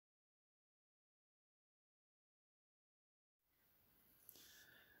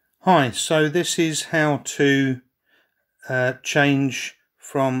Hi, so this is how to change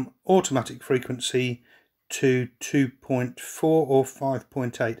from automatic frequency to 2.4 or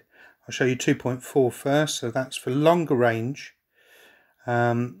 5.8. I'll show you 2.4 first, so that's for longer range.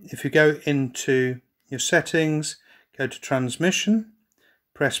 If you go into your settings, go to transmission,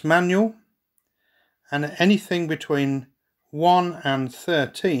 press manual, and anything between 1 and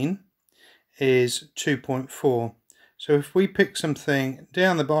 13 is 2.4. So if we pick something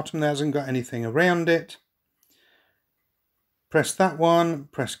down the bottom that hasn't got anything around it, press that one,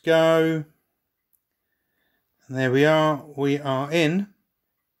 press go, and there we are in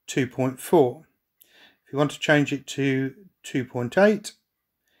 2.4. If you want to change it to 2.8,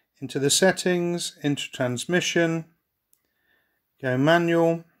 into the settings, into transmission, go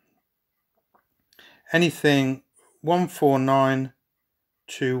manual, anything 149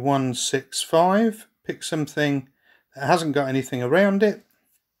 to 165, pick something that hasn't got anything around it.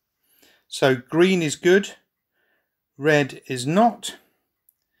 So green is good, red is not.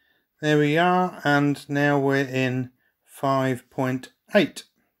 There we are, and now we're in 5.8.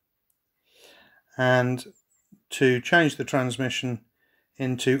 And to change the transmission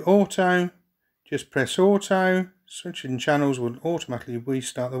into auto, just press auto. Switching channels will automatically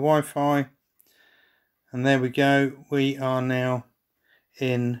restart the Wi-Fi. And there we go, we are now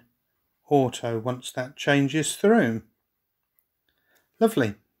in auto once that changes through.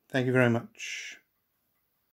 Lovely, thank you very much.